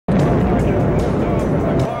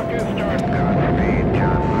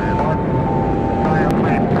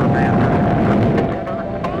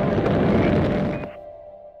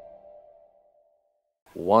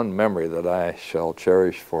one memory that I shall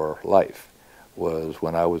cherish for life was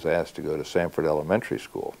when I was asked to go to Sanford Elementary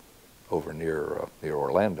School over near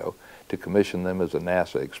Orlando to commission them as a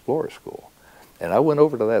NASA Explorer School. And I went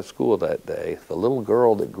over to that school that day. The little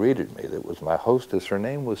girl that greeted me, that was my hostess, her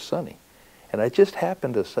name was Suni. And I just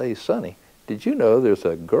happened to say, Suni, did you know there's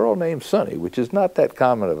a girl named Suni, which is not that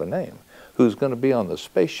common of a name, who's going to be on the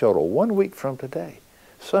space shuttle 1 week from today?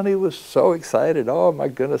 Suni was so excited. Oh my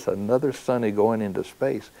goodness, another Suni going into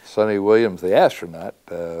space. Suni Williams, the astronaut,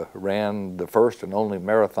 ran the first and only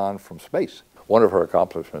marathon from space. One of her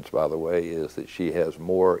accomplishments, by the way, is that she has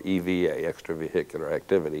more EVA, extravehicular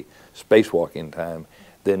activity, spacewalking time,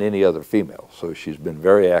 than any other female. So she's been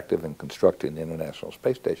very active in constructing the International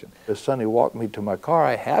Space Station. As Suni walked me to my car,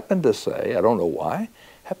 I happened to say, I don't know why,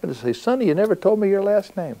 happened to say, Suni, you never told me your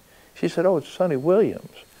last name. She said, oh, it's Suni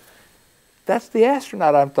Williams. That's the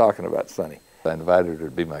astronaut I'm talking about, Suni. I invited her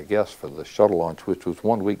to be my guest for the shuttle launch, which was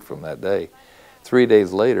 1 week from that day. 3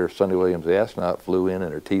 days later, Suni Williams, the astronaut, flew in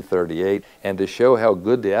her T-38, and to show how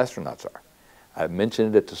good the astronauts are, I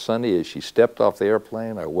mentioned it to Suni as she stepped off the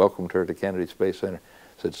airplane. I welcomed her to Kennedy Space Center.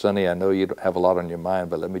 Said, Suni, I know you don't have a lot on your mind,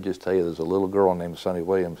 but let me just tell you, there's a little girl named Suni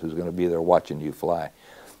Williams who's going to be there watching you fly.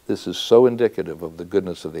 This is so indicative of the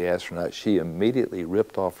goodness of the astronaut. She immediately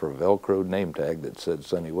ripped off her Velcro name tag that said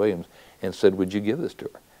Suni Williams and said, would you give this to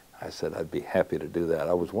her? I said, I'd be happy to do that.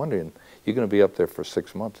 I was wondering, you're going to be up there for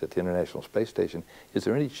 6 months at the International Space Station. Is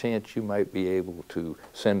there any chance you might be able to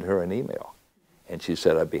send her an email? And she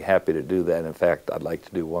said, I'd be happy to do that. In fact, I'd like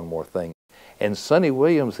to do one more thing. And Suni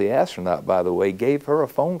Williams, the astronaut, by the way, gave her a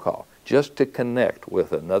phone call just to connect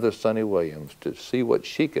with another Suni Williams to see what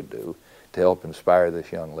she could do to help inspire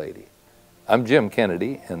this young lady. I'm Jim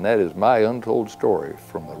Kennedy, and that is my untold story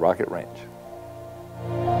from the Rocket Ranch.